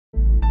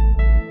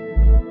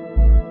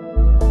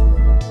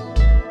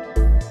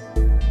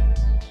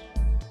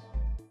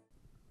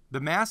The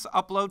mass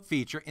upload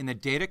feature in the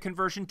data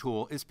conversion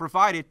tool is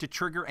provided to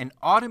trigger an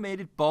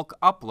automated bulk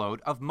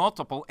upload of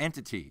multiple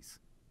entities.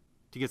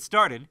 To get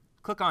started,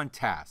 click on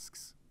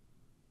Tasks.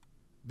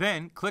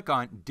 Then click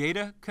on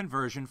Data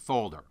Conversion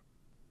folder.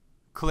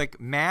 Click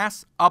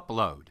Mass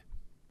Upload.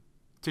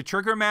 To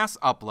trigger mass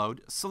upload,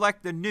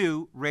 select the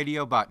New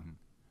Radio button.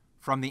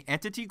 From the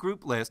entity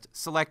group list,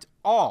 select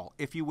All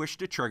if you wish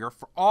to trigger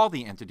for all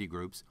the entity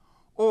groups,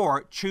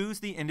 or choose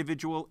the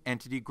individual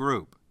entity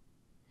group.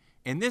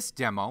 In this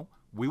demo,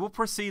 we will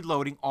proceed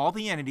loading all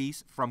the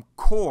entities from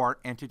Core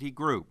Entity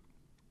Group.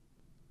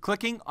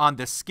 Clicking on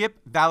the Skip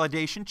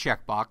Validation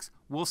checkbox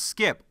will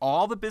skip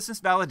all the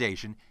business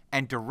validation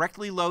and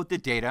directly load the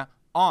data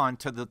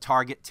onto the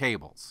target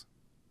tables.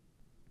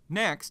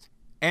 Next,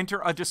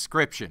 enter a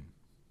description.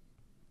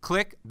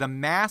 Click the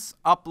Mass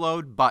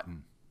Upload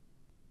button.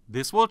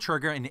 This will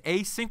trigger an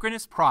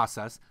asynchronous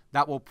process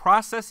that will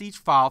process each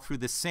file through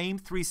the same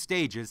 3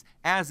 stages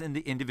as in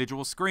the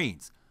individual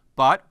screens,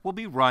 but will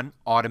be run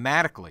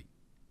automatically.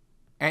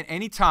 At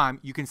any time,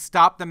 you can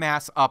stop the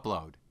mass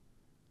upload.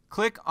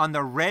 Click on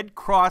the red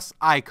cross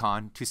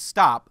icon to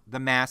stop the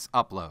mass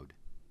upload.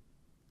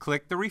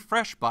 Click the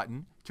Refresh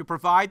button to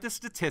provide the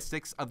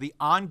statistics of the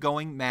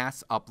ongoing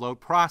mass upload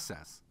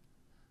process.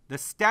 The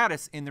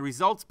status in the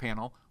results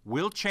panel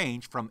will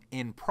change from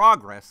In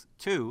Progress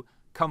to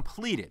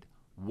Completed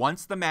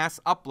once the mass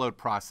upload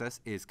process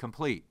is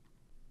complete.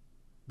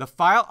 The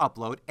file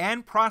upload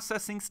and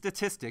processing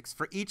statistics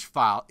for each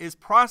file is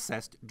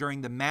processed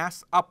during the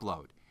mass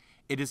upload.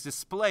 It is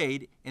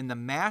displayed in the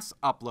Mass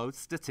Upload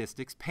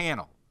Statistics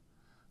panel.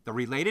 The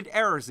related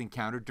errors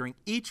encountered during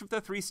each of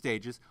the 3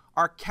 stages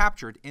are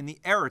captured in the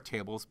error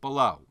tables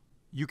below.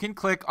 You can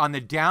click on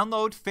the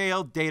Download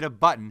Failed Data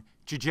button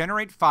to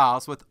generate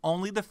files with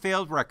only the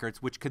failed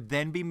records, which could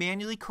then be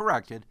manually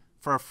corrected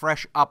for a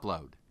fresh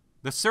upload.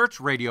 The Search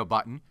Radio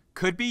button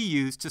could be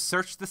used to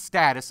search the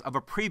status of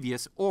a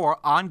previous or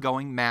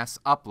ongoing mass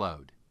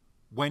upload.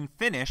 When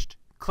finished,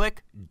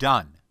 click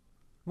Done.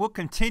 We'll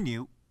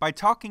continue by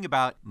talking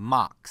about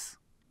mocks.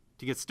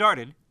 To get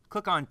started,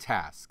 click on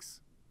Tasks.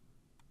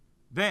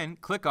 Then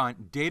click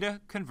on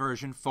Data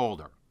Conversion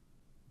folder.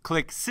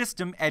 Click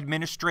System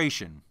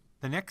Administration.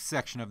 The next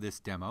section of this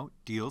demo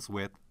deals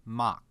with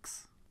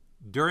mocks.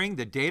 During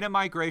the data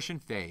migration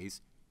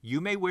phase, you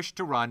may wish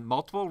to run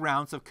multiple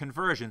rounds of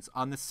conversions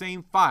on the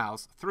same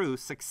files through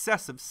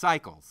successive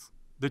cycles.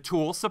 The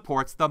tool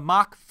supports the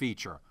mock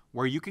feature,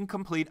 where you can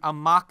complete a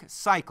mock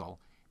cycle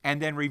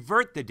and then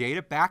revert the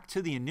data back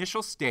to the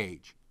initial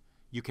stage.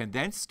 You can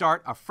then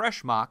start a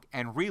fresh mock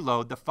and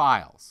reload the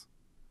files.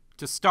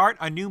 To start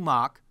a new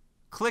mock,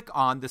 click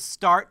on the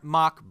Start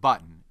Mock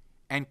button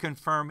and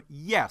confirm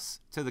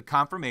Yes to the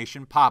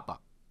confirmation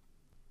pop-up.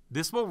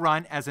 This will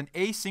run as an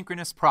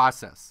asynchronous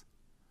process.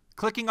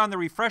 Clicking on the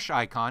refresh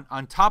icon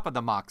on top of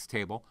the mocks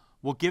table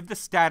will give the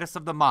status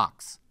of the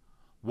mocks.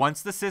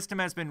 Once the system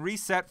has been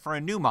reset for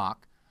a new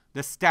mock,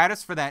 the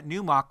status for that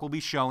new mock will be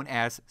shown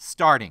as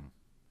starting.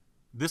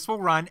 This will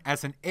run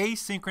as an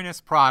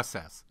asynchronous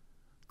process.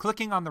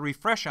 Clicking on the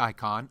refresh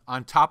icon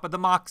on top of the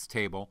mocks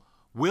table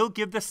will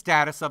give the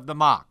status of the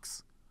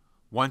mocks.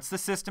 Once the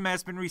system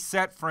has been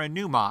reset for a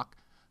new mock,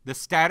 the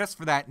status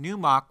for that new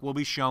mock will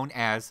be shown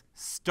as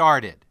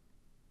started.